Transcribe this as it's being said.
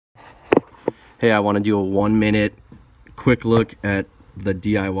Hey, I want to do a 1-minute quick look at the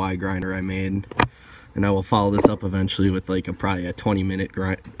DIY grinder I made, and I will follow this up eventually with like probably a 20-minute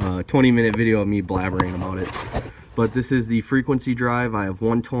video of me blabbering about it. But this is the frequency drive. I have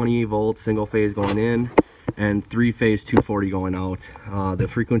 120 volt single phase going in and 3-phase 240 going out. The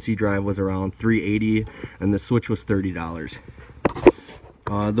frequency drive was around $380 and the switch was $30.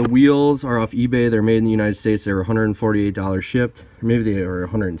 The wheels are off eBay. They're made in the United States. They were $148 shipped. Maybe they were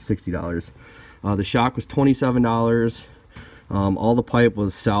 $160. The shock was $27. All the pipe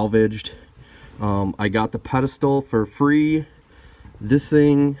was salvaged. I got the pedestal for free. This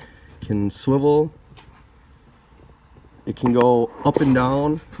thing can swivel. It can go up and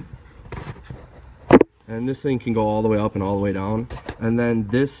down. And this thing can go all the way up and all the way down. And then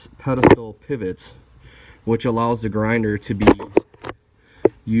this pedestal pivots, which allows the grinder to be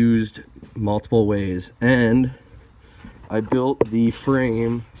used multiple ways. And I built the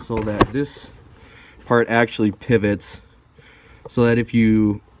frame so that this part actually pivots, so that if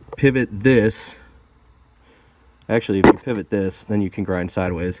you pivot this, actually if you pivot this, then you can grind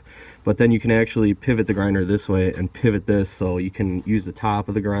sideways, but then you can actually pivot the grinder this way and pivot this, so you can use the top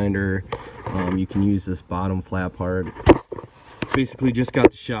of the grinder, you can use this bottom flat part. Basically just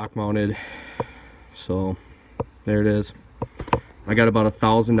got the shock mounted, so there it is. I got about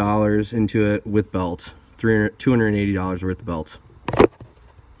 $1,000 into it with belts, $280 worth of belts,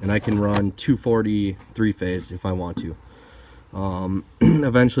 and I can run 240 3-phase if I want to.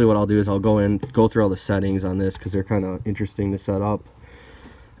 Eventually what I'll do is I'll go through all the settings on this, because they're kind of interesting to set up,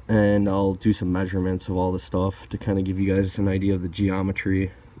 and I'll do some measurements of all the stuff to kind of give you guys an idea of the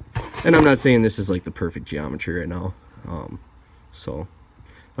geometry. And I'm not saying this is like the perfect geometry right now. So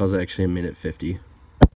that was actually 1:50.